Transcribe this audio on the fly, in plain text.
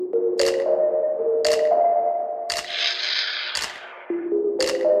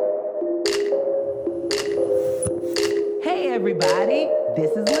everybody.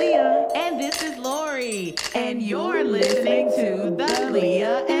 This is Leah. And this is Lori. And you're listening to the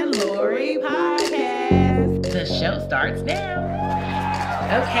Leah and Lori podcast. The show starts now.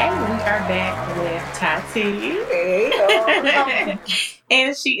 Okay, we are back with Tati. Hey,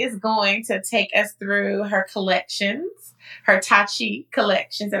 and she is going to take us through her collections. Her Tachi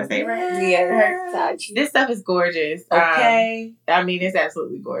collections, did I say right? Yeah, her Tachi. This stuff is gorgeous. Okay. I mean, it's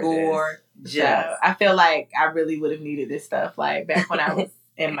absolutely gorgeous. So I feel like I really would have needed this stuff like back when I was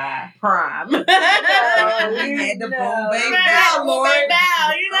in my prime. We had the boom bang bow, Lord.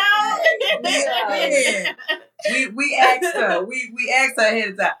 We asked her. We asked her ahead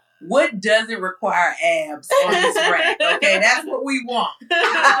of time. What doesn't require abs on this rack? Okay, that's what we want.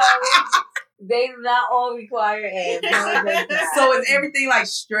 They do not all require abs. So is everything like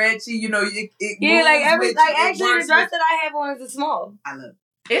stretchy? You know, it yeah, like moves actually the dress that I have on is a small. I love it.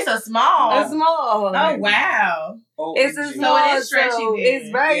 It's a small. A small. Oh wow. It's a small. So it is stretchy. So it's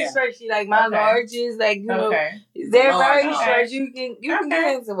very stretchy. Like my larges, like you know, they're very stretchy. You can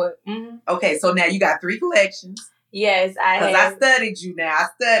get into it. Mm-hmm. Okay, so now you got 3 collections. Yes, Because I studied you now. I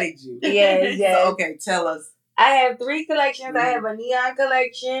studied you. Yes. So, okay, tell us. I have 3 collections. I have a neon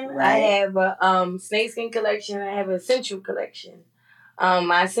collection. Right. I have a snakeskin collection. I have a sensual collection.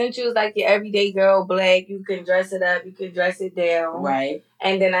 My sensual is like your everyday girl, black. You can dress it up. You can dress it down. Right.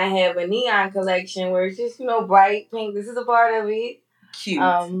 And then I have a neon collection where it's just, bright pink. This is a part of it. Cute.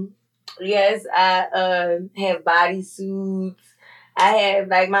 Yes, I have bodysuits. I have,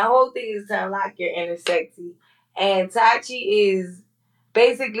 my whole thing is to unlock your inner sexy. And Tachi is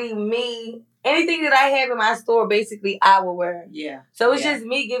basically me. Anything that I have in my store, basically, I will wear. Yeah. So it's just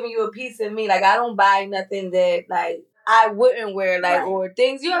me giving you a piece of me. Like, I don't buy nothing that, I wouldn't wear, or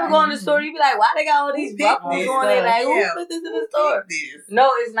things. You ever go in the store, you be like, why they got all these buckles on it? Like, who put this in the store?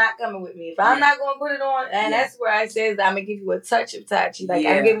 No, it's not coming with me. If I'm not going to put it on, and that's where I says I'm going to give you a touch of Tachi. Like,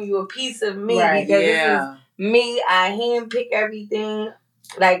 I'm giving you a piece of me because this is me. I handpick everything.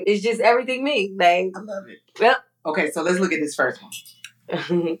 Like, it's just everything me. Like, I love it. Yep. Okay, so let's look at this first one.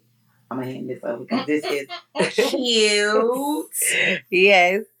 I'm going to hand this over because this is cute.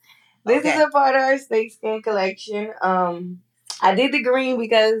 Yes. This is a part of our snakeskin collection. I did the green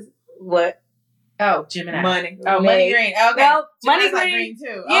because what? Oh, Gemini. Money. Oh, money green. Okay. No, money green. green. Green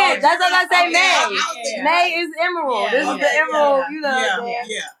too. Yeah, that's what I say. May. Yeah. May is emerald. This is the emerald.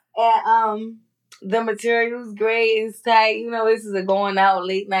 And the material's gray. It's tight. This is a going out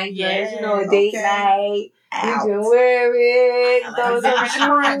late night dress. A date night. Out. You can wear it. Throw some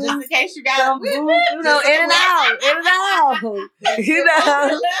shoes. Just in case you got some boots. In and out.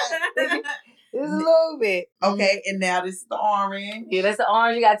 Just a little bit. Okay, and now this is the orange. Yeah, that's the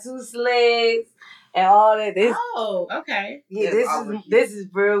orange. You got 2 sleds and all that. Okay. Yeah, this is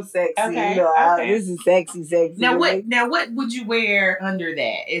real sexy. Okay. This is sexy. Now what would you wear under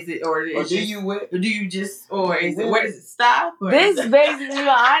that? Is it or is it where does it stop? This basically,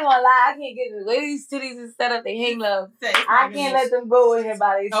 I ain't gonna lie, I can't get the ladies' titties and set up. They hang low. I can't let them go in here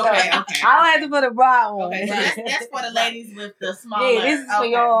by themselves. Okay. I don't have to put a bra on. Okay, so that's for the ladies with the smaller. Yeah, this is for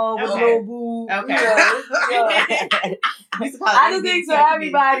y'all with no boob. Okay. I do things for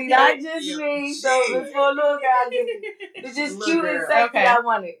everybody, not just me. So it's for a little girl. It's just cute and sexy. I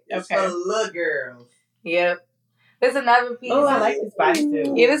want it. It's for little girls. Yep. There's another piece. Oh, I like this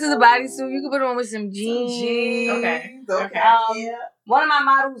bodysuit. Yeah, this is a bodysuit. You can put it on with some jeans. Okay. One of my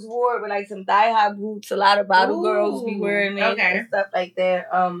models wore it with some thigh-high boots. A lot of bottle girls be wearing it and stuff like that.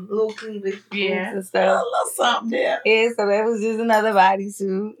 Little cleavage boots and stuff. A little something there. Yeah, so that was just another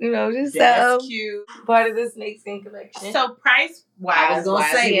bodysuit. Just that's cute. Part of the snakeskin collection. So price-wise, I was gonna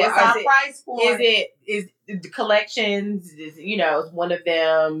say, what's our price point? Is the collections? Is one of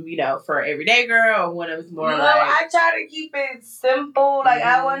them for everyday girl, or one of them's more I try to keep it simple.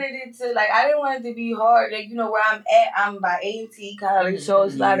 I wanted it to I didn't want it to be hard. Where I'm at, I'm by A&T College, so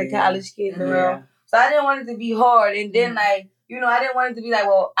it's a lot of college kids around. So I didn't want it to be hard, and then I didn't want it to be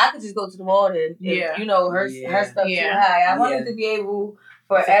I could just go to the mall and her stuff too high. I wanted to be able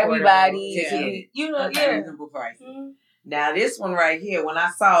for everybody to be reasonable price. Mm-hmm. Now this one right here, when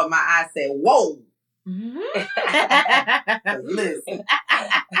I saw it, my eye said, "Whoa." Mm-hmm. Listen,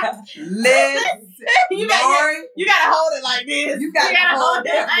 you gotta hold it like this. You gotta hold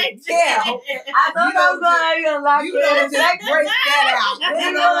it like this. I thought I was gonna unlock you don't just break that out.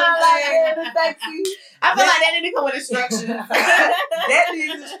 You know what I'm I feel like that need to come with instructions. That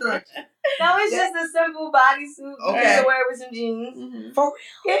needs instructions. No, it's just a simple bodysuit. You can wear it with some jeans. Mm-hmm. For real?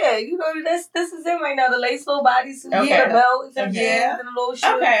 Yeah, you know, this is it right now. The lace little bodysuit, Okay. with a belt, some jeans, and a little shoe.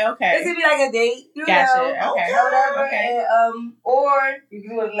 Okay. This could be like a date, you Gotcha. know, Okay. or whatever. Okay. And, or you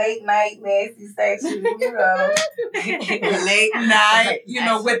do a late night nasty section, you know. Late night, you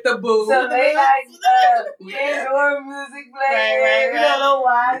know, with the boo. So late night, indoor music playing, Right. you know, little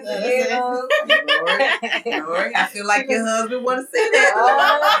wines, Lori, I feel like your husband want to see that.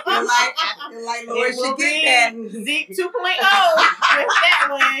 I feel like Lori should get that. Zeke 2.0 with that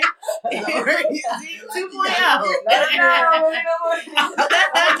one. Zeke 2.0.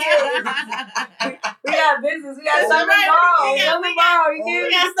 We got business. We got something tomorrow. We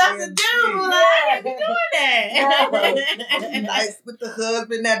got stuff to do. I can't be doing that. Nice with the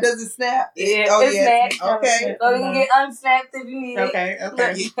husband. Now, does it snap? Yeah, it's snapped. Okay. So you can get unsnapped if you need it. Okay. I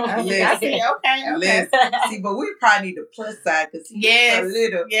see. Okay. See, but we probably need the plus side because he's a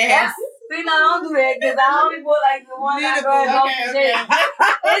little. Yes. See, no, don't do that because I only put like the ones I go and don't shake.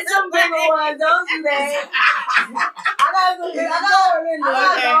 It's some bigger ones. Don't do that. I got some big. Okay.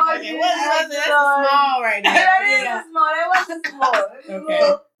 That's small right now. That is small. That wasn't small.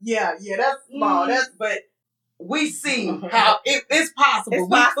 Okay. Yeah, that's small. That's but. We see how it's possible.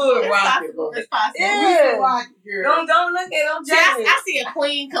 We could rock it. It's possible. Yeah. We could rock it, girl. Don't look at it. Don't judge it. I see a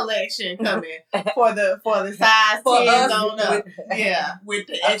queen collection coming for the size For 10s us on up. With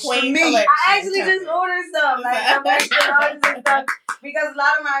the A extra queen meat. collection. I actually just ordered some, like some extra larges and stuff, because a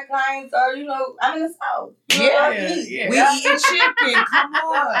lot of my clients are, you know, I'm in the South. Yeah. We eating chicken. Come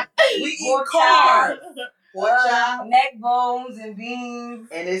on. We eat carbs. Neck bones and beans.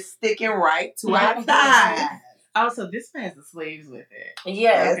 And it's sticking right to our thighs. Oh, so this has the sleeves with it.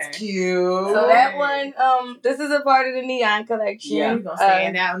 Yeah. That's cute. So that one, this is a part of the neon collection. Yeah, we're going to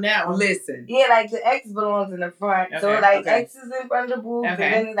stand out on that one. Listen. Yeah, like the X belongs in the front. So like X is in front of the booth, and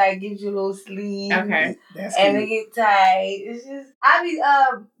then it like gives you a little sleeve. Okay. That's and cute. they get tight. It's just, I be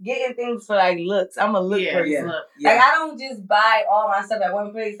getting things for like looks. I'm a look person. Like I don't just buy all my stuff at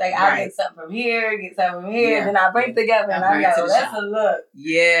one place. Like I get something from here, then I bring it together, and I'm like, oh, that's a look.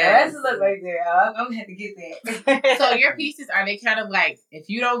 Yeah. Now, that's a look right there. I'm gonna have to get that. So your pieces, are they kind of like, if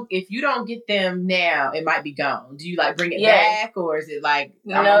you don't get them now, it might be gone? Do you like bring it back, or is it like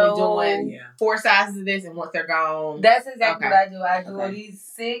I'm only doing 4 sizes of this, and once they're gone? That's exactly what I do. I do these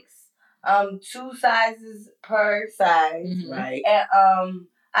 6, 2 sizes per size, right? And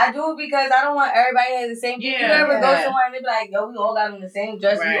I do it because I don't want everybody to have the same thing. You ever go somewhere and they be like, yo, we all got on the same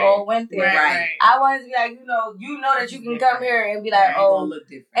dress, we all went there. Right. I want to be like, you know that you can come here and be like, oh,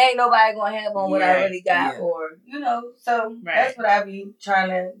 ain't nobody gonna have on what I already got, or so that's what I be trying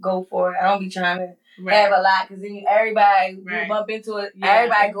to go for. I don't be trying to have a lot, because then everybody you bump into it.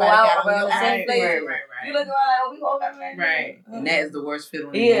 Everybody go out around the same place. You look around like, oh, we all got on. Right. And that is the worst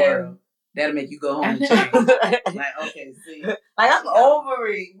feeling in the world. That'll make you go home and change. Like, okay, see. Like, I'm over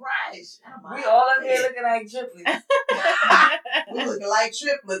it. Right. We all up here looking like triplets. We looking like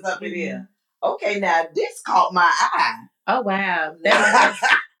triplets up in here. Okay, now this caught my eye. Oh, wow.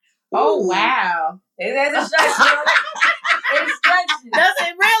 Wow. Is that instruction? Instruction. Does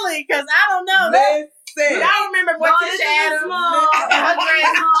it really? Because I don't know. Listen. I remember Morticia Adams.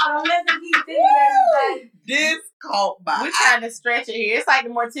 This caught my We're trying to stretch it here. It's like the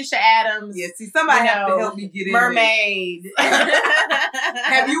Morticia Adams. Yeah, see, somebody have to help me get in Mermaid.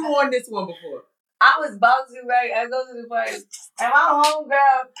 Have you worn this one before? I was about to, right? I go to the party, and my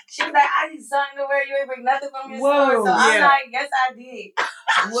homegirl, she was like, I need something to wear. You ain't bring nothing from your store. So I'm like, yes, I did.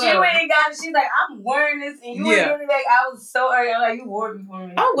 She went and got it. She's like, I'm wearing this, and you ain't really like, I was so early. I'm like, you wore it before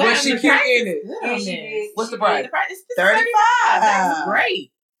me. Oh, wow. Was she cute in it? Yeah, she did. What's the price? The price is $35. That's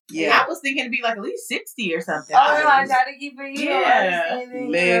great. Yeah. I was thinking it'd be like at least 60 or something. Oh, no, I try to keep it,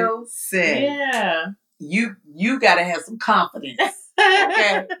 Listen. Yeah. You gotta have some confidence.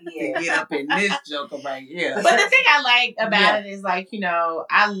 Okay. To get up in this joker right here. But the thing I like about it is, like,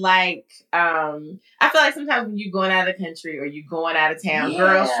 I like, I feel like sometimes when you're going out of the country or you're going out of town,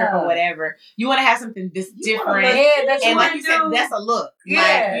 girls trip or whatever, you want to have something this different. And like you said, that's a look.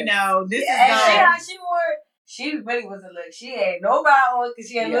 Like, this is and she wore. She really was a look. She had no bra on because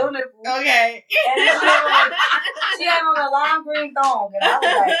she had little nipples. Okay. And she had on a lime green thong. And I was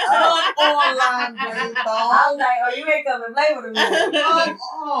like, on lime green thong. I was like, oh, you ain't come to play with me.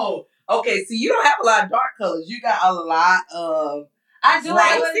 Oh. Okay, so you don't have a lot of dark colors. You got a lot of I do.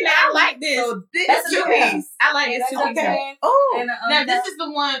 I like this. So this that's is a piece. I like this too. Okay. Oh, now this is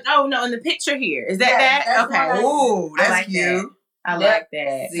the one. Oh no, in the picture here. Is that? That's okay. Oh, that's like cute. I like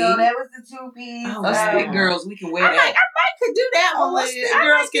that. So that was the 2-piece. Oh, Us wow. thick girls, we can wear that. I might could do that one. Us thick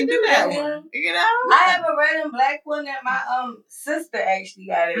girls can do that one. You know? I have a red and black one that my sister actually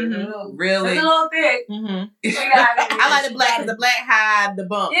got it. Really? It's a little thick. Mm-hmm. She got it. I like the black because the black hide the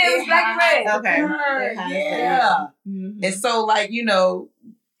bump. Yeah, it was black and red. Okay. Yeah. Mm-hmm. And so, like, you know,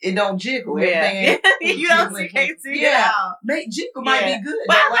 it don't jiggle. Yeah. Everything You don't can't see it out. Jiggle might be good.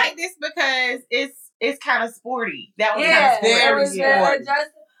 But I though, like this because it's kind of sporty. That was Yeah, kind of very sporty. sporty.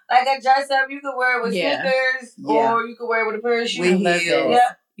 Like a dress up, you could wear it with sneakers, or you could wear it with a pair of shoes. With heels.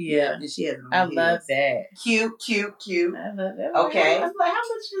 Yeah. And she has it on I heels. love that. Cute. I love that. Okay. I was like, how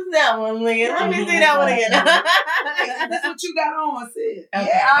much is that one, Leah? Let me see that one again. This is what you got on, sis. Okay.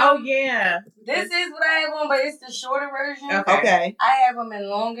 Yeah, yeah. This is what I have on, but it's the shorter version. Okay. I have them in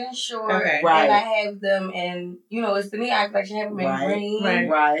long and short. Okay. Right. And I have them in, it's the neon collection. I have them in green.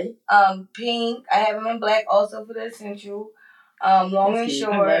 Right. Pink. I have them in black also for the essential. Long and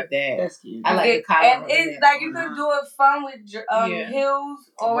short. I love that. That's cute. I like the collar. And it's like you could do it fun with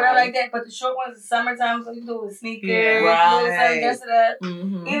heels or whatever like that, but the short ones is summertime, so you can do it with sneakers. Right. Dress it up.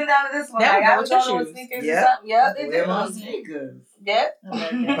 Mm-hmm. Even down to this one. That Like, I would was go with going your with sneakers Yep. or something. Yep. Wear my sneakers. Yep. I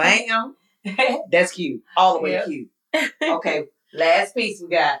love that. Bam. That's cute. All the way cute. Okay. Last piece we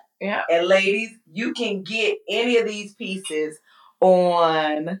got. Yeah. And ladies, you can get any of these pieces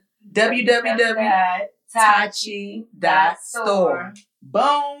on www.tachi.store.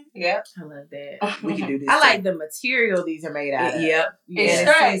 Boom. Yep. I love that. We can do this. I like the material these are made out of. Yep. It's And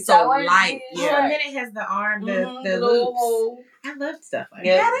stretched. it's so light. Yeah. And then it has the arm, the little loops. hole. I love stuff like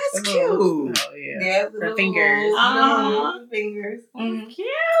Yeah, that. that's The little cute. loops. Oh, yeah. Yeah, For fingers. Uh-huh. Fingers. Mm-hmm. Cute.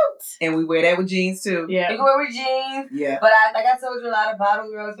 And we wear that with jeans too. You Yeah. can wear with jeans. Yeah. But like I told you, a lot of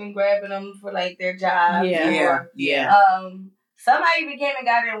bottle girls been grabbing them for like their jobs. Yeah. Yeah. Somebody even came and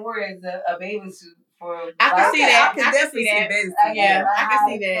got it and wore it as a bathing suit for. I can see that. I can definitely see bathing suit. Yeah, I can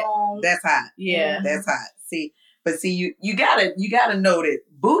see that. That's hot. Yeah. That's hot. See, you gotta know that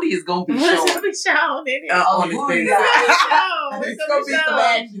booty is gonna be It's shown gonna be shown in it. on this booty. thing. It's gonna be some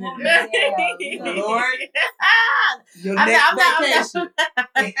action in there. Lord, your I'm next not- vacation.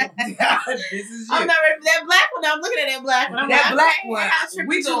 This is you. I'm not ready for that black one. I'm looking at that black one. I'm That like, black okay, one, I'll trip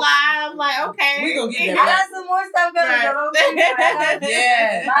we in gon- July. I'm like, okay. we gon' get I that got some more stuff coming. Right.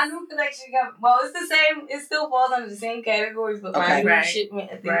 Yes. My new collection coming. Well, it's the same. It still falls under the same categories, but my Okay. new Right. shipment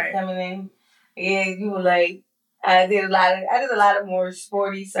I think Right. coming in. Yeah, you were like. I did a lot of more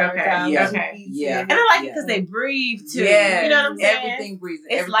sporty summertime. Yeah. Okay. Yeah. And I like it because they breathe too. Yeah. You know what I'm saying? Everything breathes.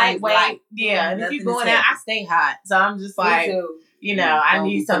 It's Everything's lightweight. light. Yeah. And if Nothing you going is out, I heavy. stay hot. So I'm just like, Me too. you know, I Don't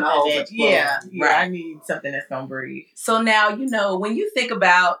need be putting something a whole that, bunch of clothes on. Right. I need something that's gonna breathe. So now, when you think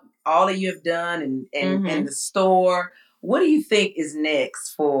about all that you have done and the store, what do you think is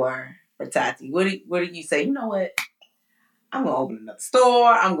next for Tati? What do you say? You know what? I'm gonna open another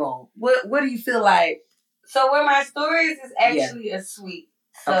store. What do you feel like? So where my store is actually a suite.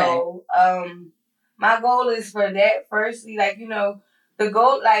 So my goal is for that firstly, the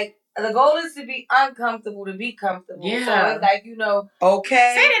goal is to be uncomfortable to be comfortable. Yeah. So it's like,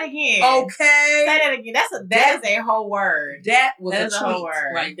 Okay. Say that again. Okay. Say that again. That is a whole word. That was That is a a whole tweet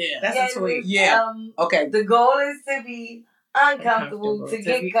word. right there. That's a tweet. Yeah. Okay. The goal is to be uncomfortable to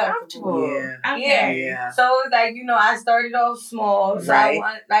get be comfortable. Yeah. Okay. Yeah. So it's like, I started off small. So Right.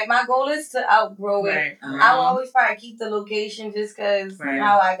 my goal is to outgrow it. Right. I'll always probably keep the location just because Right.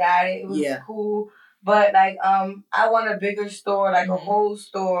 how I got it. It was Yeah. cool. But I want a bigger store, a whole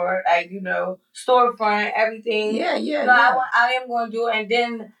store, storefront, everything. Yeah. Yeah. I am going to do it, and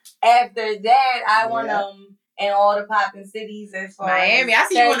then after that, I want in all the popping cities as far Miami. as I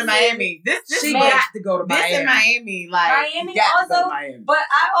see you going to Texas. Miami. This She man- got to go to Miami. This in Miami, like Miami Got to go to also, Miami. but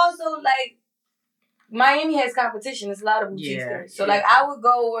I also Miami has competition. It's a lot of boutiques there. So I would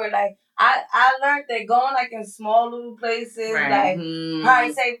go where I learned that going in small little places, Right.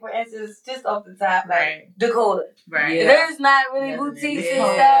 probably say for instance, just off the top, Right. Dakota. right. Yeah. There's not really Nothing boutiques in and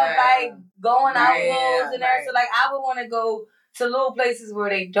there. stuff going out Yeah, roads and there. So I would want to go to little places where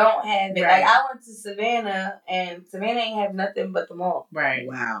they don't have it. Right. I went to Savannah and Savannah ain't have nothing but the mall. Right.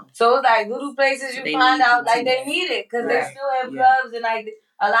 Wow. So it's little places you They find need out boutiques. they need it because they Right. still have Yeah. clubs and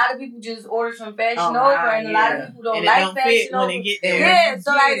a lot of people just order from Fashion Oh, Nova my, and a lot of yeah. people don't And it like don't fit Fashion when Nova. it get there. Yeah,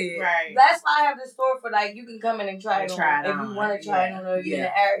 so Right. that's why I have the store for you can come in and try it on if you want to try it on or you're in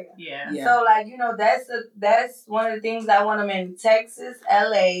the area. Yeah. Yeah. So that's one of the things I want them in Texas,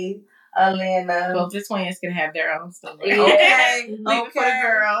 LA, Atlanta. Both the twins can have their own store. Yeah. Okay. Leave it for the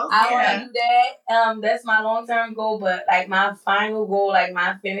girls. I want to do that. That's my long-term goal, but my final goal,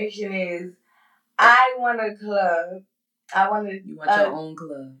 my finishing is I want a club. I want to. You want your own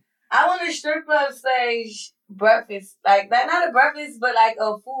club. I want a strip club / breakfast, like not a breakfast, but like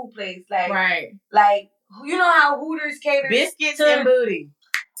a food place, like you know how Hooters caters biscuits to and booty.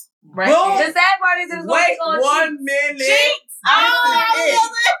 Right. The sad part is it's wait going 1 minute. Cheeks. Oh,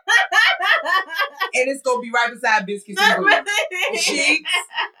 and it's gonna be right beside biscuits and booty. Cheeks,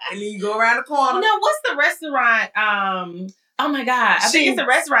 and then you go around the corner. No, what's the restaurant? Oh my God, I think it's a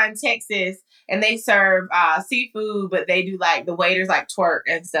restaurant in Texas. And they serve seafood, but they do like the waiters like twerk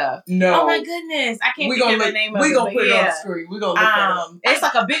and stuff. No. Oh my goodness. I can't think of the name of it. We're going to put it on the screen. We're going to look that up. It's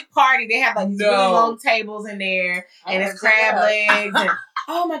like a big party. They have like these really long tables in there. And it's crab legs. And,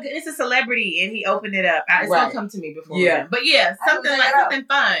 oh my goodness. It's a celebrity. And he opened it up. It's going to come to me before. Yeah. But yeah, something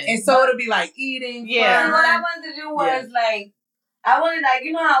fun. And so it'll be like eating. Yeah. Fun. What I wanted to do was like, I wanted like,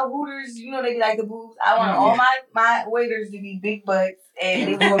 you know how Hooters, you know, they be like the boobs. I want all my waiters to be big butts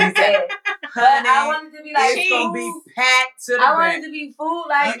and they will be fat. But I wanted to be like it's gonna be packed to the I wanted to be food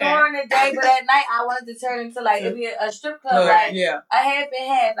like during the day, but at night I wanted to turn into like it'd be a strip club, like a half and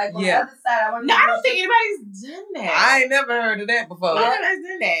half, like on the other side. I don't think anybody's done that. I ain't never heard of that before. Nobody's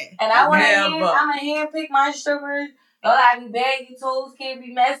done that. And I'm gonna hand pick my strippers. Don't have to bag, your toes can't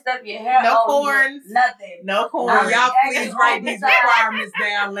be messed up, your hair. No corns. Nothing. No corns. Y'all please write these requirements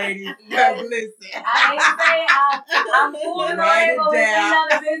down, ladies. Because listen. I ain't saying I'm fooling around with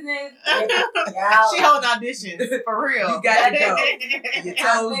another business. She holding auditions. For real. You got to go. Your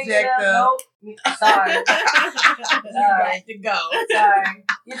toes jacked up. Nope. Sorry. You got to go. Sorry.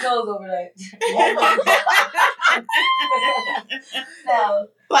 Your toes over there. No.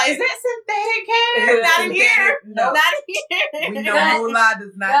 Like, is that synthetic hair? Not in here. No. Not in here. We know MULLAH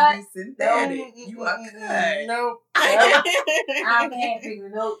does not be synthetic. You are good. Nope. I can't figure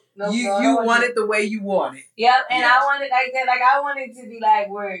Nope. You want it the way you want it. Yep, and I want it like that. Like, I want it to be like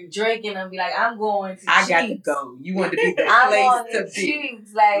where Drake and them be like, I'm going to I got to go. You want to be the place to be.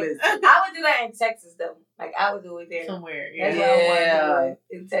 Cheeks. Like, I would do that in Texas, though. Like, I would do it there. Somewhere. That's what I want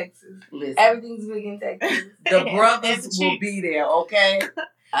to do in Texas. Listen. Everything's big in Texas. The brothers will be there, okay?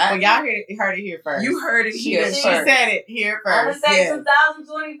 Well, y'all heard it here first. You heard it here first. She said it here first. I'm going to say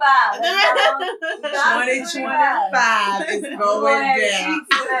 2025. 2025 is going down.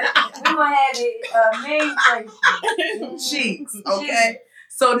 We're going to have it main Cheeks, okay?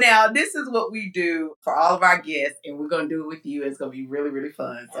 So now this is what we do for all of our guests, and we're going to do it with you. It's going to be really, really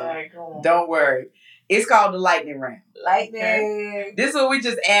fun. So don't worry. It's called the lightning round. Lightning. This is where we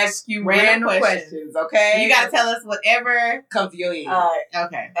just ask you random questions, okay? You got to tell us whatever comes to your head.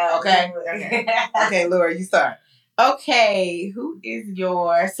 Okay. Okay, Laura, you start. Okay, who is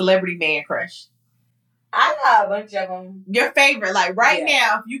your celebrity man crush? I got a bunch of them. Your favorite, like right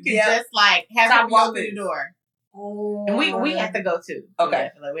now, if you could just like have him walk through the door. Ooh. And we have to go too.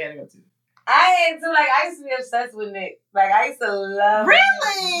 Okay. We have to go too. I used to be obsessed with Nick. Like, I used to love him.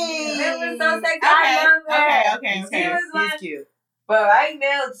 It was so sexy. Okay. I love Okay. He was He's cute. But right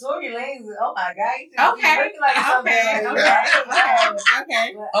now, Tory Lanez, oh my God. He just looking like something.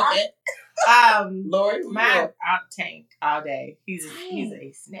 Okay. Lori, my tank all day. He's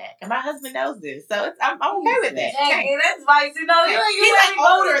a snack, and my husband knows this, so I'm okay with that. Tank. That's spicy. No, he's like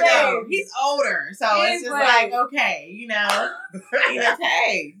older though. He's older, so it's just like okay, you know.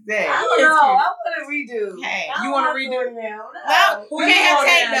 Hey, I don't know. I want to redo. Hey, you want to redo it now? No, we can't have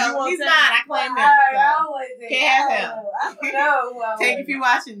Tank though. He's not. I claim him. I want Tank. Can't have him. I don't know. Tank, if you're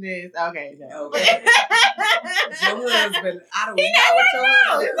watching this, okay, no. Okay. Your husband, I don't know what your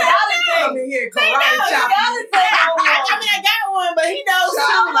husband is. Come in here, karate chop. I mean, I got one, but he knows too.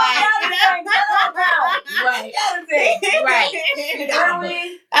 Right.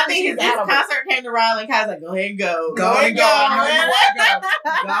 I think his concert came to Raleigh. I was like, go ahead and go. Go on and go. Go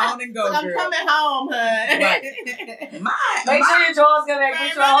on and go, girl. I'm coming home, hun. Right. Make sure your drawers come back.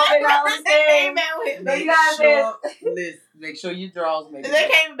 Put your whole thing out on the stage. Make sure your drawers make it. They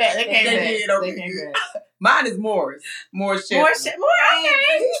came back. They came back. Mine is Morris. Morris Chestnut. Okay.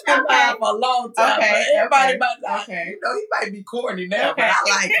 He's been around for a long time. Okay. Everybody about to, you know, he might be corny now, but I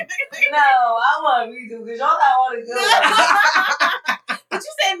like him. No, I want to redo because y'all got all the good ones. But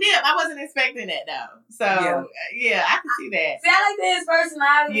you said Nip. I wasn't expecting that though. So yeah, I can see that. See, I like his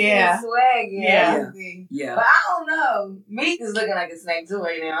personality and swag. Yeah. But I don't know. Meek is looking like a snake too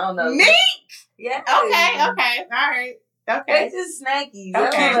right now. I don't know. Meek? Yeah. Okay. All right. Okay. It's just snacky.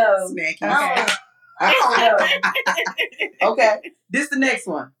 Okay. Snacky. Okay. This the next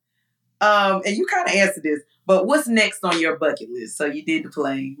one. And you kind of answered this, but what's next on your bucket list? So you did the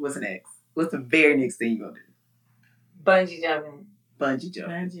plane. What's next? What's the very next thing you're gonna do? Bungee jumping. Bungee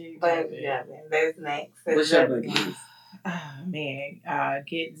jumping. That's next. What's your bucket list? Oh man,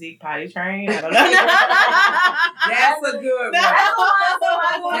 get Zeke potty trained. I don't know. That's a good one. That's a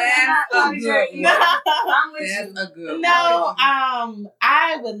good one. I'm with That's you. a good one. No,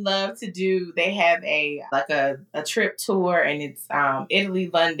 I would love to do. They have a trip tour, and it's Italy,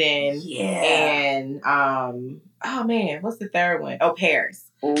 London, and oh man, what's the third one? Oh, Paris.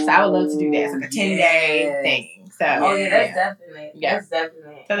 Ooh, so I would love to do that. It's like a 10-day thing. So that's definitely. That's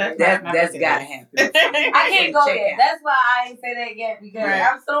definitely. So that's gotta happen. I can't go there. That's why I ain't say that yet because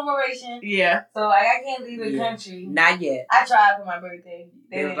I'm still Mauritian. Yeah. So like I can't leave the country. Not yet. I tried for my birthday.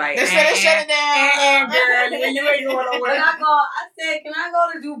 They was like, they should have shut it down. Girl, you ain't going nowhere. I said, can I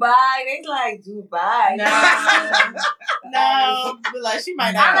go to Dubai? They like Dubai. No, but like she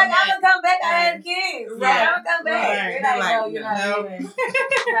might not. I'm like, I'm gonna come back. I have kids. Like, I'm gonna come back. Right. They're like, no, you're not leaving.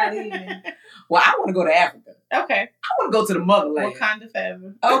 You're not leaving. Well, I want to go to Africa. Okay. I want to go to the motherland. Wakanda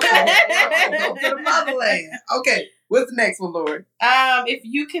forever. Okay. Go to the motherland. Okay. What's the next one, Lord? If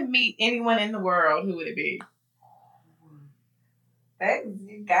you could meet anyone in the world, who would it be? That's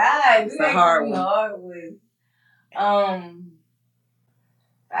God. It's a hard one.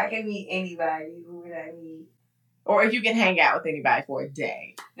 I can meet anybody. Who would I meet? Or if you can hang out with anybody for a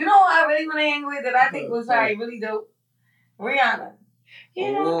day. You know who I really want to hang with that I think was probably really dope? Rihanna.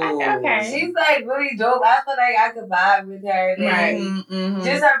 Yeah, okay. She's like really dope. I feel like I could vibe with her. Right.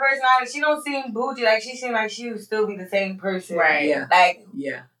 Just her personality. She don't seem bougie. Like she seems like she would still be the same person. Right. Yeah.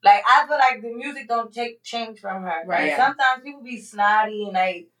 Like I feel like the music don't change from her. Right. Like, sometimes people be snotty and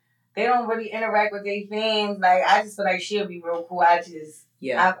like they don't really interact with their fans. Like I just feel like she'll be real cool. I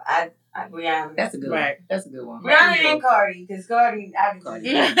Rihanna. That's a good one. That's a good one. Rihanna and Cardi, because Cardi, I can Cardi.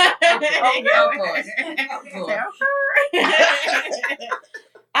 see.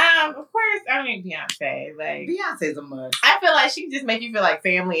 Of course. I mean Beyonce. Like Beyonce's a must. I feel like she just make you feel like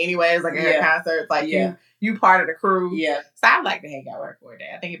family anyways. Like at her concerts, like you part of the crew. Yeah. So I'd like to hang out with her for a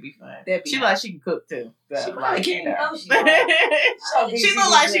day. I think it'd be fun. She look like she can cook too. So, she probably can. She look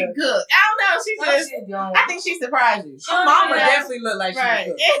like she can cook. I don't know. She just. I think she surprised you. Her mama definitely look like she can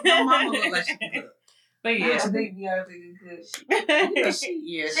cook. Her mama look like she can cook. But yeah, I think Beyonce is good.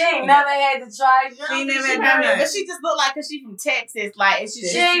 She ain't never had to try. She never had done that. But she just look like, cause she from Texas, like it's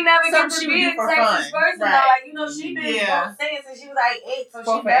just she ain't never get to she be a for Texas fun. person. Right. Though. Like she been singing since she was like 8, so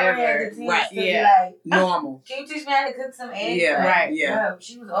she never had the chance to be like normal. Can you teach me how to cook some eggs? Yeah, like, right. Yeah, no,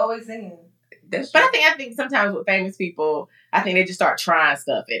 she was always singing. But I think sometimes with famous people, I think they just start trying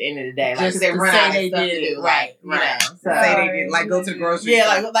stuff at the end of the day, like just they run out of stuff did to do. Right. You know, so say they did, like go to the grocery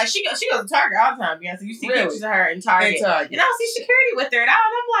store. Yeah, like she goes to Target all the time. Yeah, so you see pictures of her in Target. And I don't see security with her at all.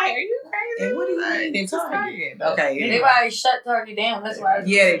 And I'm like, are you crazy? And what do you mean in Target? Okay, they probably shut Target down. That's why.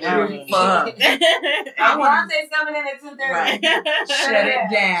 Yeah, they do. Beyonce's coming in at 10:30. Right.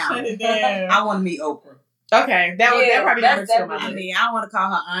 Shut it down. I want to meet Oprah. Okay, that probably number 2 on my list. I mean, I want to call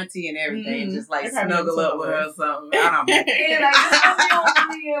her auntie and everything, and just like snuggle up with her or something. I don't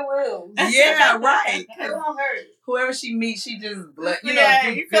know. Yeah, right. It won't hurt. Whoever she meets, she just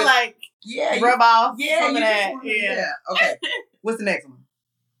you feel like rub off. Yeah, some of that. Yeah. Okay. What's the next one?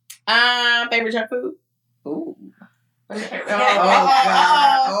 Favorite junk food. Ooh.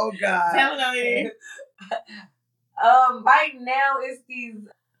 Oh God. Tell it on here. Right now it's these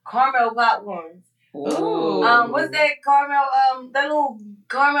caramel popcorns. Ooh. What's that caramel? That little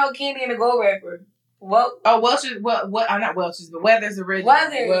caramel candy in the gold wrapper. Welch's. What? Not Welch's, but Weather's original.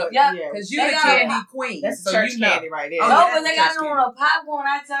 Weather. Yeah. Because you're the candy queen. That's church candy right there. But they got it on a popcorn.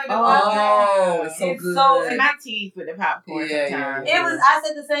 I tell you. Oh, it's so good. So in my teeth with the popcorn. Sometimes. It was. I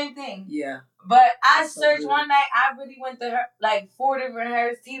said the same thing. Yeah. But I searched one night. I really went to like 4 different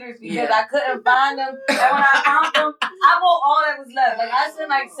Harris Teeters because I couldn't find them. And when I found them, I bought all that was left. Like I spent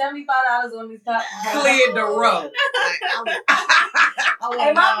like $75 on these popcorn. Cleared the road.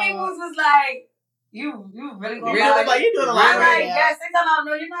 And my peoples was like, You really gonna like you doing a lot. I'm like, yes, they come out.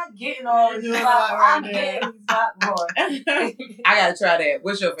 No, you're not getting all this popcorn. I'm getting these popcorn. I gotta try that.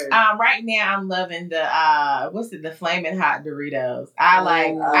 What's your favorite? Right now I'm loving the the Flamin' Hot Doritos.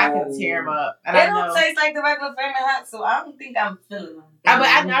 I can tear them up. And they don't taste like the regular Flamin' Hot, so I don't think I'm feeling them. But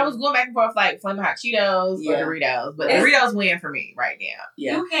I was going back and forth like Flamin' Hot Cheetos or Doritos, but Doritos win for me right now.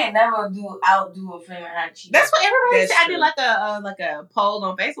 Yeah. You can't never outdo a Flamin' Hot Cheetos. That's what everybody said. I did like a poll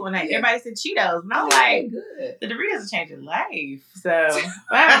on Facebook one night. Everybody said Cheetos, and I was like, good. The Doritos are changing life. So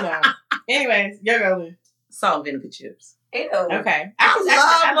I don't know. Anyways, you're going salt and vinegar chips. Ew. Okay. I love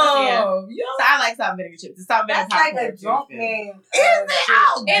them. So I like salt and vinegar chips. The salt and vinegar That's like a drunk man. Is it?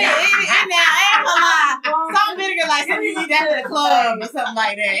 And now, I ain't gonna lie. Salt and vinegar like something you need that at the club or something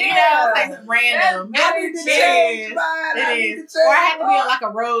like that. You know, it's like random. I need to change mine. It is. Or I have to be on like a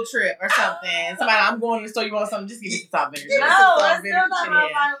road trip or something. Somebody, I'm going to the store. You want something? Just give me some salt vinegar. No, that's still not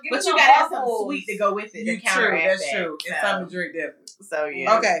my But you gotta have something sweet to go with it. You true. That's true. It's something to drink different. So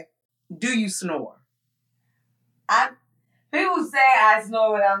yeah. Okay. Do you snore? People say I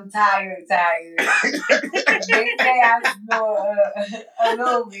snore when I'm tired. They say I snore a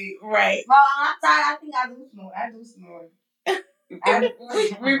little bit. Right. Well, I'm tired. I think I do snore.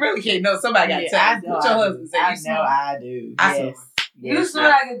 We really can't know. Somebody got to tell me. What your husband say? I know I do. I snore. You snore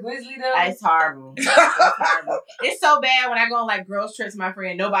like a grizzly though? It's horrible. It's horrible. It's so bad when I go on like girls trips with my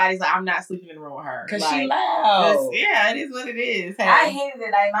friend. Nobody's like, I'm not sleeping in the room with her. Because like, she loud. Yeah, it is what it is. Hey. I hated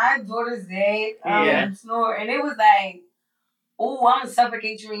it. Like my daughter's dead. Snore. And it was like, oh, I'm gonna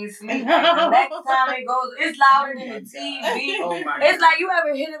suffocate you in your sleep. Like, the next time it goes, it's louder than the TV. Oh my God. It's like you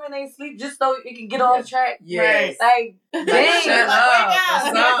ever hit them in their sleep just so it can get off track. Yes. Like, dang. Shut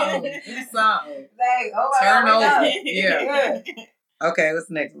up. Do something. Like, oh my Turn God. over. Yeah. Okay, what's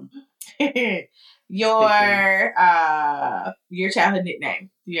the next one? Your childhood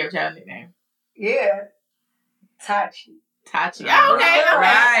nickname. Do you have a childhood nickname? Yeah. Tachi. Tachi. Oh, okay.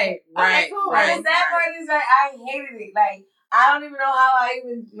 Right. Cool. Right. That part is like, I hated it. Like, I don't even know how I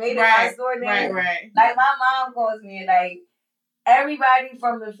even made it my store name. Right. Like, my mom calls me, like, everybody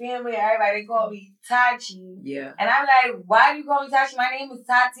from the family, everybody call me Tachi. Yeah. And I'm like, why do you call me Tachi? My name is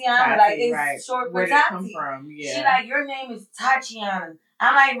Tatiana. Like, it's short for Where did it come Tati. from? Yeah. She like, your name is Tatiana.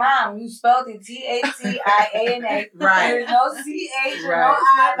 I'm like, Mom, you spelled it Tatiana. Right. There's no CH or no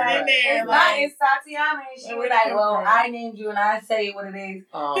I. Like, it's not, it's Tatiana. And she was like, well, I named you and I say what it is.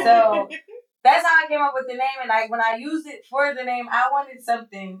 Oh. So that's how I came up with the name. And like, when I used it for the name, I wanted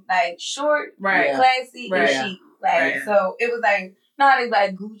something like short, classy, and chic. Like, so it was like, not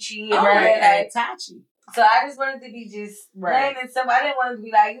like Gucci and like Tachi. So I just wanted to be just plain and simple. I didn't want it to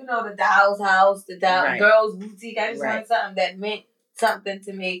be like, you know, the doll's house, the girl's boutique. I just wanted something that meant something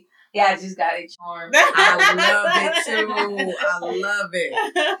to me. Yeah, I just got it charmed. I love it too. I love it.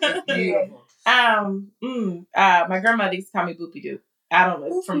 It's beautiful. My grandmother used to call me Boopy Doo. I don't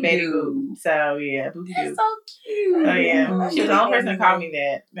know, from Baby Boop. So yeah, Boopy Doo. That's so cute. Oh yeah, she was the only person that called me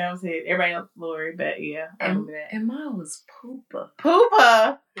that. That was it. Everybody else Lori, but yeah, I remember that. And mine was Poopa.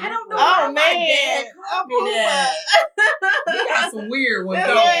 Poopa. I don't know. Oh man, Poopa. We got some weird ones. I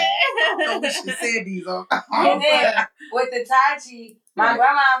don't know we should have said these on. And then with the Tachi, my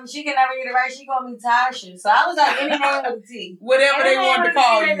grandma, she can never get it right. She called me Tasha. So I was like, any name with a T. Whatever they wanted to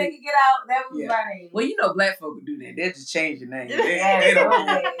call you. They could get out. That was my name. Well, you know, black folk do that. They just change your name. They don't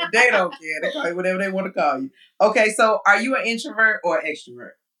care. They don't care. They call you whatever they want to call you. Okay, so are you an introvert or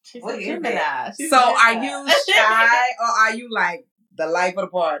extrovert? She's a Gemini. So are you shy or are you like the life of the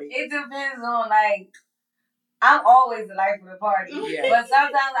party? It depends on like, I'm always the life of the party. Yeah. But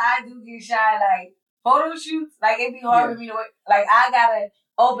sometimes I do get shy. Like photo shoots, like it'd be hard for me to work. Like I gotta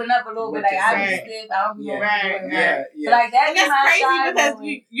open up a little bit. Like I be stiff. I don't be able to do it. So like that's crazy because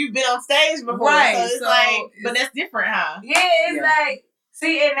you've been on stage before. Right. So it's like, but that's different, huh? Yeah, it's like,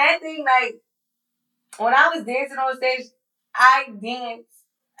 see, and that thing, like, when I was dancing on stage, I danced.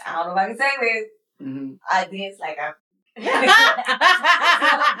 I don't know if I can say this. Mm-hmm. I danced like I.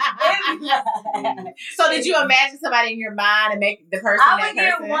 So did you imagine somebody in your mind and make the person? I would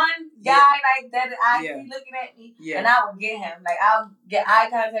get one guy like that I see looking at me, and I would get him. Like I'll get eye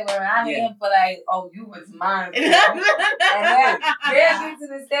contact with him. I hit him for like, oh, you was mine. And then they'll get to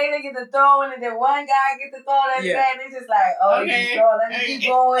the stage, they get to throw in, and then one guy gets to throw that back, and it's just like, oh, you just throw, let me keep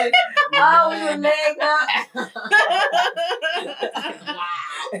going. Oh, your leg up.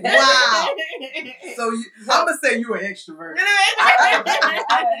 Wow. So I'm gonna say you're an extrovert.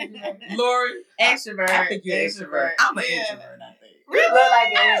 Lori, extrovert. I think you're an extrovert. I'm an introvert. I think. You look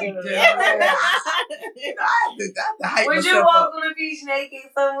like an introvert. Would you walk on the beach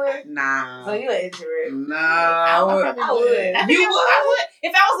naked somewhere? Nah. So you an introvert? Nah, I would. You would? I would.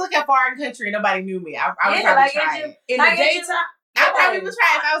 If I was looking at foreign country and nobody knew me, I would probably try it. In the daytime. I probably would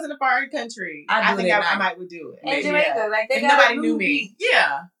try if I was in a foreign country. I think I might would do it. In Jamaica, like they if got nobody knew me.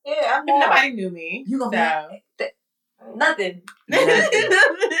 Yeah. Yeah, if nobody knew me. You gonna be nothing.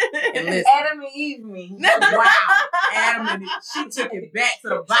 Adam and Eve me. Wow. Adam and Eve. She took it back to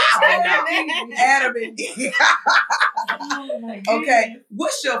the Bible now. Adam and Eve. Okay.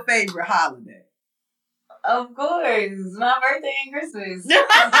 What's your favorite holiday? Of course. My birthday and Christmas.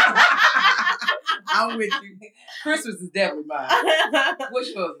 I'm with you. Christmas is definitely mine.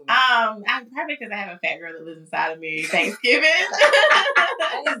 What's yours? I'm probably because I have a fat girl that lives inside of me. Thanksgiving.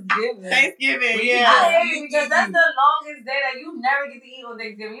 Thanksgiving, yeah. I hate it because that's the longest day that you never get to eat on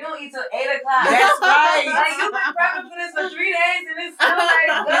Thanksgiving. You don't eat till 8 o'clock. That's right. Like you've been prepping for this for 3 days and it's still like,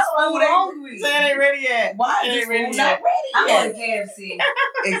 I'm hungry. So it ain't ready yet. Why is this not ready I'm yet? going to KFC.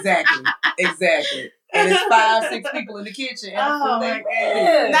 Exactly. And it's 5-6 people in the kitchen. And Oh my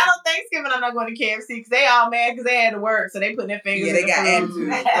God. Not on Thanksgiving, I'm not going to KFC because they all mad because they had to work. So they putting their fingers in they got food. attitude.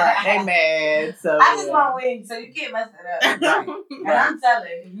 Right. They mad. So I just want wings, so you can't mess it up. Right. And I'm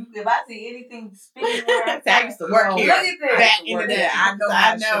telling if I see anything spinning around, I used to work here. Look at this. Back in the day. I know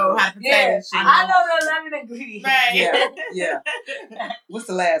how to potato shit. I know the 11 ingredients. Right. Yeah. What's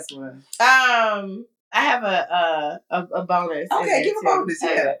the last one? I have a bonus. Okay, give a bonus.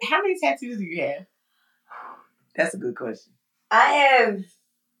 Yeah. How many tattoos do you have? That's a good question. I have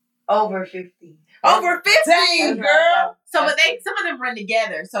over 50. Over 50, Dang, girl. So, but some of them run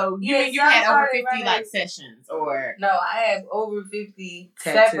together. So you had over 50 like sessions, or no? I have over 50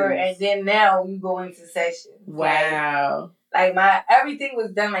 tattoos. separate, and then now we go into sessions. Wow. Like my everything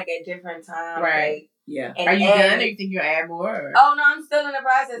was done like at different times. Right. Like, yeah. Are you done? Or you think you'll add more? Or? Oh no, I'm still in the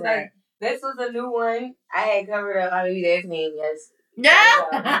process. Right. Like this was a new one. I had covered up my baby dad's name. Yes.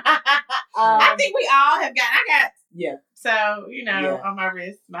 Yeah. I think we all have got. I got. Yeah. So, on my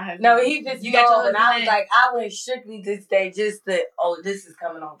wrist, my husband. No, he just you got your and I was name? like, I went strictly this day just to, this is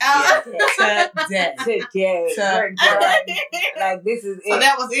coming on Today. We're done. Like, this is it. So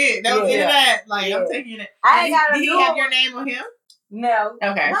that was it. That was it of that. Like, I'm taking it. I ain't got Did he have your name on him? No.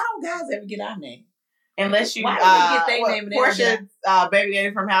 Okay. Why don't guys ever get our name? Unless you Why don't we get their name and Portia's baby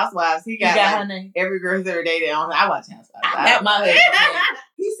daddy from Housewives. He got her name. Every girl he's ever dated on. I watch Housewives. I got my husband.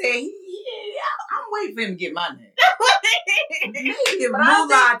 He said I'm waiting for him to get my name. Maybe if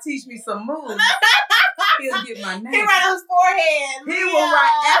MULLAH teach me some moves, he'll get my name. He write on his forehead. He will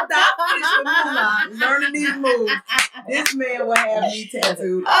write after I finish with MULLAH, learning these moves. This man will have me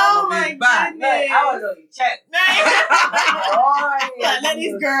tattooed all over his body. Look, I was going to check. Let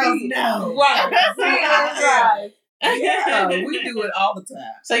these girls know. Right. Yeah, we do it all the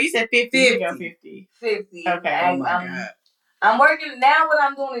time. So you said 50. 50. Okay. Oh my God. I'm working now. What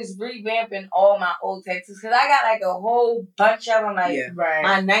I'm doing is revamping all my old tattoos because I got like a whole bunch of them. Like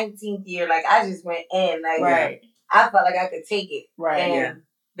my 19th year, like I just went in. Like I felt like I could take it. Right. And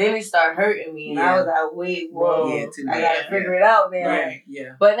then it started hurting me, and I was like, "Wait, whoa! I gotta figure it out now." Right.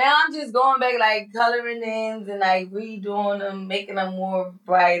 Yeah. But now I'm just going back, like coloring ends and like redoing them, making them more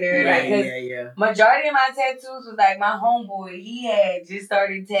brighter. Right. Like, majority of my tattoos was like my homeboy. He had just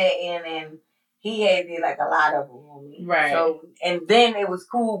started tatting and. He had did like a lot of them on me. Right. So, and then it was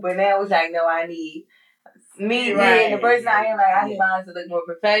cool, but now it was like, no, I need me, right. the person I am, like, I need mine to look more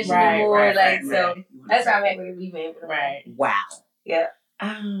professional, so that's why I'm able to revamp it. Right. Wow. Yeah.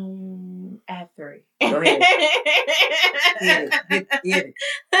 I have 3. Go ahead. Hit it.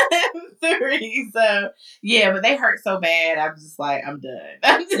 3. So yeah, but they hurt so bad. I'm just like, I'm done.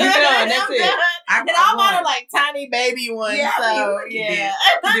 I'm done. That's it. And all mine are like tiny baby ones. Yeah, so yeah.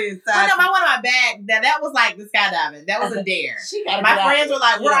 Well, no, one on my back. That was like the skydiving. That was a dare. My friends were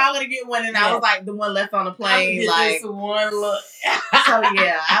like, "We're all gonna get one," and I was like the one left on the plane. Like one look. So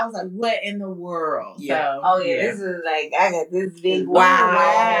yeah, I was like, "What in the world?" Yeah. So, this is like I got this big.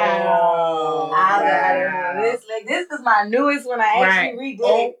 Wow. I got this. Like this is my newest one. I actually redid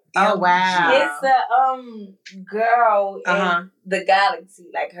it. Oh wow! It's a girl in the galaxy.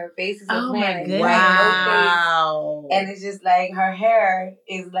 Like her face is a planet. My wow! And it's just like her hair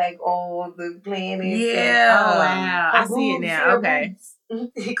is like all the planets. Yeah. Oh wow! I see it now. Okay.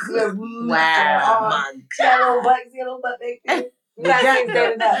 Wow! My God! Yellow butt back there.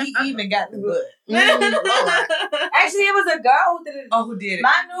 He even got the butt. Actually, it was a girl who did it. Oh, who did it?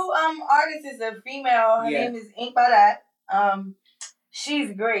 My new artist is a female. Her name is Ink by That.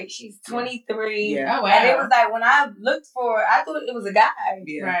 She's great. She's 23. Yeah. Oh, wow. And it was like when I looked for her, I thought it was a guy.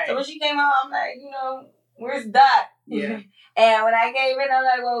 Yeah. Right. So when she came out, I'm like, where's Dot? Yeah. And when I gave it, I'm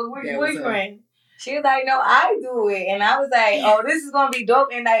like, well, where's your boyfriend? She was like, no, I do it. And I was like, oh, this is gonna be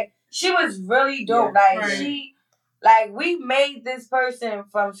dope. And like, she was really dope. Yeah. Like we made this person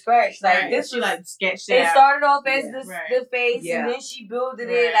from scratch. Like this was like sketched it. It started off as the face, and then she built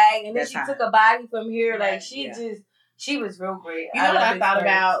it like, and then she took a body from here. Like She was real great. You know what I thought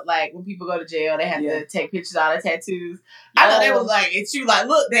about? Like, when people go to jail, they have to take pictures of all the tattoos. I thought they was like, it's you, like,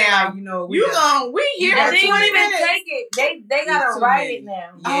 look now, like, you know, we here and for 20 minutes. Even take it. They gotta write it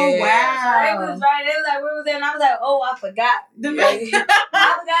now. Yeah. Oh, wow. So they was right. They was like, where was that? And I was like, oh, I forgot. I forgot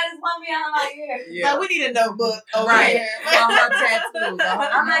his one behind my ear. Yeah. Like, we need a notebook over right. here. Her tattoos.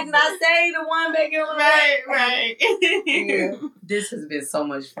 I'm like, did I say the one back here? Right. Yeah. This has been so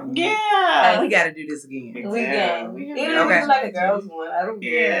much fun. Yeah. We got to do this again. We can. Even if we do like a girls one, I don't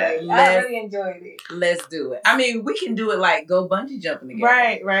care. Like, I really enjoyed it. Let's do it. I mean, we can do it like go bungee jumping together.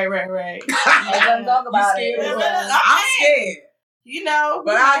 Right. Let's talk about it. I'm scared. You know,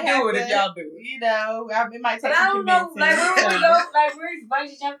 but I'll do it if y'all do it. You know, it might take but I don't know, like where we go, like where's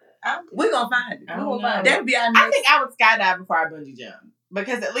bungee jumping? We're gonna find it. That'd be our next. I think I would skydive before I bungee jump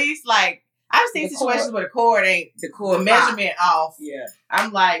because at least like I've seen situations where the cord ain't the measurement off. Yeah,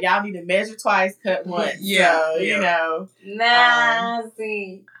 I'm like, y'all need to measure twice, cut once. So, you know. Nah,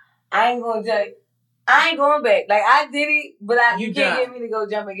 see, I ain't gonna jump. I ain't going back. Like I did it, but you can't get me to go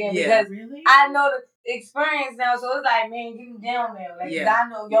jump again because I know the experience now. So it's like, man, get me down there. Like I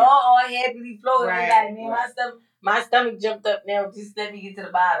know y'all all happily floating. Right. It's like, man, my stomach jumped up now. Just let me get to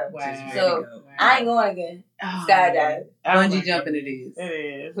the bottom. Wow. So I ain't going again. Skydive. Bungee jumping it is.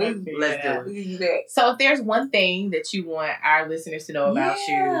 It is. Let's do it. So if there's one thing that you want our listeners to know about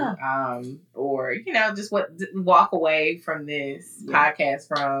you, or, you know, just walk away from this podcast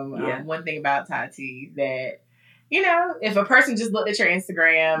from, one thing about Tati that, you know, if a person just looked at your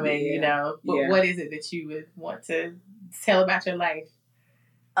Instagram and, you know, what is it that you would want to tell about your life?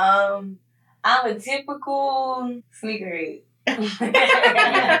 I'm a typical sneakerhead. So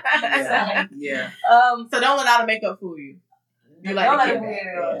don't let all the makeup fool you. You like don't let it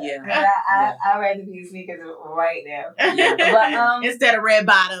wear it up. I'd rather be sneakers right now. But instead of red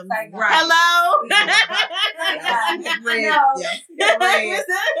bottoms. Like, right. Hello.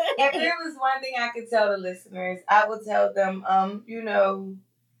 If there was one thing I could tell the listeners, I would tell them, you know,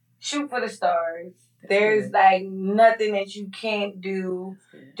 shoot for the stars. There's like nothing that you can't do.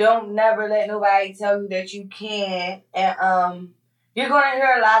 Don't never let nobody tell you that you can't. And you're gonna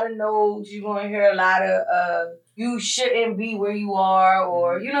hear a lot of no's. You're gonna hear a lot of you shouldn't be where you are,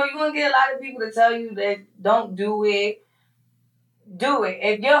 or you know, you're gonna get a lot of people to tell you that don't do it. Do it.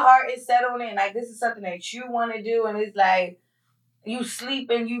 If your heart is set on it, like this is something that you want to do, and it's like you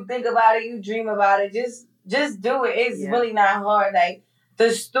sleep and you think about it, you dream about it. Just do it. It's really not hard. Like the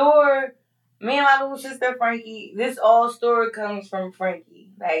store. Me and my little sister Frankie, this all story comes from Frankie.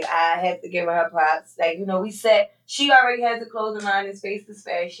 Like, I have to give her props. Like, you know, she already has a clothing line, it's Faceless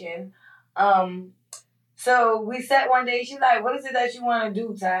Fashion. So we sat one day, she's like, what is it that you want to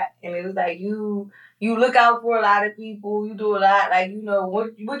do, Tot? And it was like, you look out for a lot of people, you do a lot, like, you know,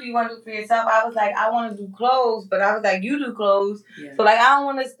 what do you want to do for yourself? I was like, I want to do clothes, but I was like, you do clothes. Yeah. So, like, I don't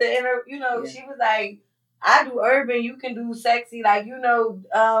want us to enter, you know, she was like, I do urban, you can do sexy, like, you know,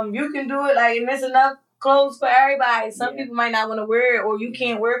 you can do it, like, and there's enough clothes for everybody. Some people might not want to wear it, or you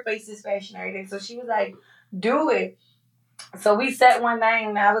can't wear Faceless Fashion every day. So she was like, do it. So we sat one night,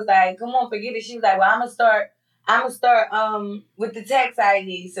 and I was like, come on, forget it. She was like, well, I'm gonna start with the tax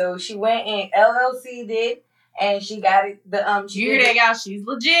ID. So she went and LLC'd it, and she got it. You hear that, y'all? She's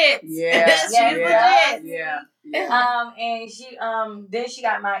legit. Yeah, she's legit. Yeah. And she then she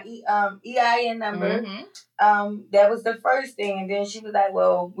got my EIN number. Mm-hmm. That was the first thing, and then she was like,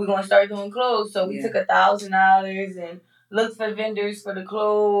 well, we're gonna start doing clothes. So we took $1,000 and looked for vendors for the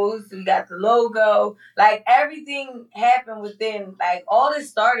clothes. We got the logo. Like everything happened within, like all this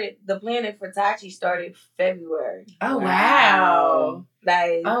started, the Planet for Tachi started February. Oh wow.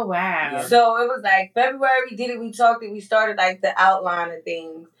 Like oh wow. So it was like February we did it, we talked it, we started like the outline of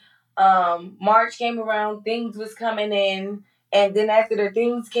things. March came around, things was coming in, and then after the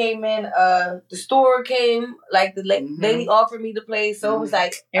things came in, the store came, like the lady offered me the place, so it was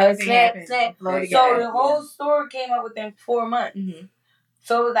like snap. So the whole store came up within 4 months.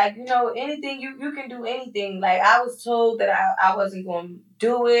 So it was like, you know, anything, you can do anything. Like I was told that I wasn't going to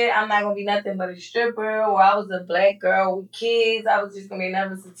do it, I'm not going to be nothing but a stripper, or I was a black girl with kids, I was just going to be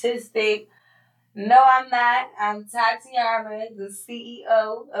another statistic. No, I'm not. I'm Tatiana, the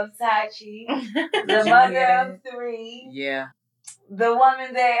CEO of Tachi, the mother of 3. Yeah. The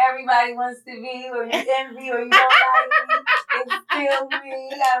woman that everybody wants to be, or you envy, or you don't like me. It's still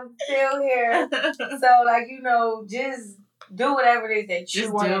me. I'm still here. So, like, you know, just do whatever it is that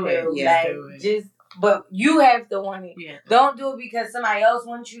you want to do. Yeah, like, but you have to want it. Yeah. Don't do it because somebody else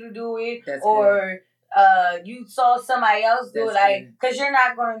wants you to do it, you saw somebody else do it, like, because you're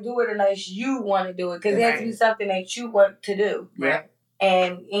not going to do it unless you want to do it, because it has to be something that you want to do. Right.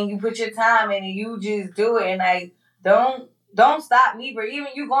 And you put your time in and you just do it, and like, don't stop me, but even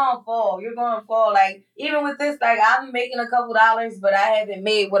you're gonna fall. You're gonna fall. Like, even with this, like, I'm making a couple dollars, but I haven't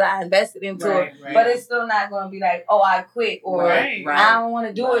made what I invested into it. Right. But it's still not gonna be like, oh, I quit, or I don't want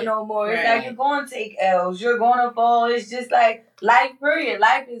to do it no more. It's like, you're gonna take L's. You're gonna fall. It's just like life, period.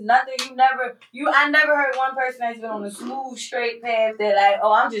 Life is nothing. I never heard one person that's been on a smooth, straight path that like,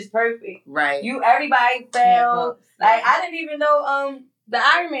 oh, I'm just perfect. Right. Everybody failed. Like, I didn't even know, the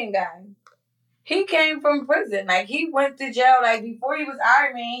Iron Man guy. He came from prison. Like, he went to jail. Like, before he was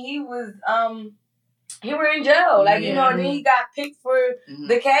Iron Man, he was he were in jail. Like, you know, and then he got picked for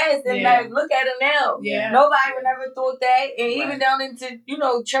the cast, and like, look at him now. Yeah. Nobody would never thought that. And even down into, you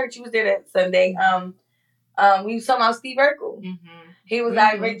know, church, he was there that Sunday. We was talking about Steve Urkel. He was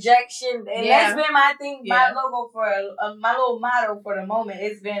like, rejection, and that's been my thing, my logo for my little motto for the moment.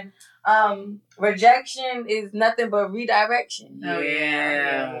 It's been rejection is nothing but redirection. Oh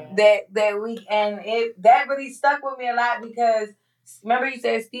yeah. That really stuck with me a lot, because remember you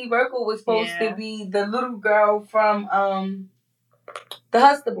said Steve Urkel was supposed to be the little girl from The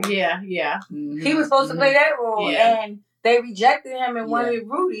Huxtables. Yeah. He was supposed to play that role, and they rejected him and wanted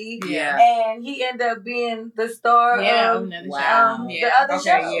Rudy, and he ended up being the star of the other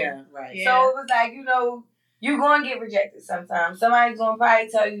show. Yeah, right. So it was like, you know, you're going to get rejected sometimes. Somebody's going to probably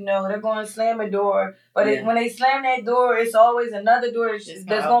tell you no. They're going to slam a door. But when they slam that door, it's always another door that's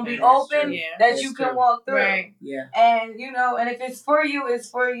going to be open that you can walk through. Right. Yeah. And, you know, and if it's for you, it's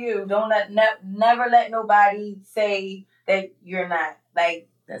for you. Don't never let nobody say that you're not. Like,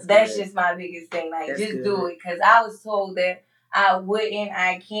 that's just my biggest thing. Like, just do it. Because I was told that I wouldn't,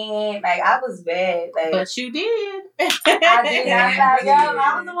 I can't. Like, I was bad. Like, but you did. I did. I was like,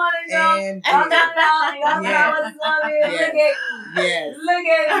 I was the one that goes, I'm not out. I was the one. Look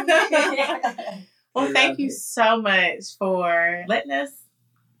at me. Well, thank you so much for letting us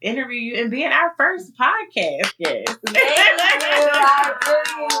interview you and being our first podcast guest. Thank you. I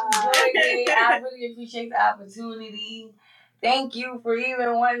really enjoyed it. I really appreciate the opportunity. Thank you for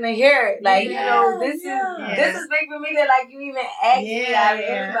even wanting to hear it. Like, you know, this is big for me that, like, you even asked me out of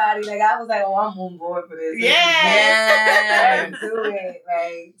everybody. Like, I was like, oh, I'm on board for this. Let's do it.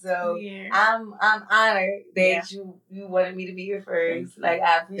 Like, so I'm honored that you wanted me to be your first. Like,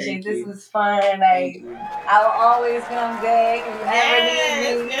 I appreciate this. Was fun. Like, I will always come back and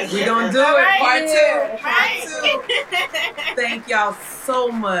you never need me. We're going to do it. Part 2. Thank y'all so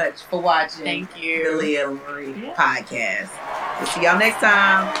much for watching. Thank you. The Leah and Lori podcast. We'll see y'all next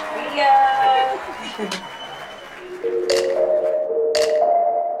time. See ya.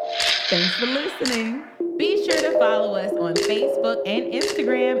 Thanks for listening. Be sure to follow us on Facebook and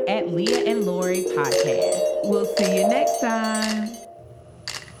Instagram at Leah and Lori Podcast. We'll see you next time.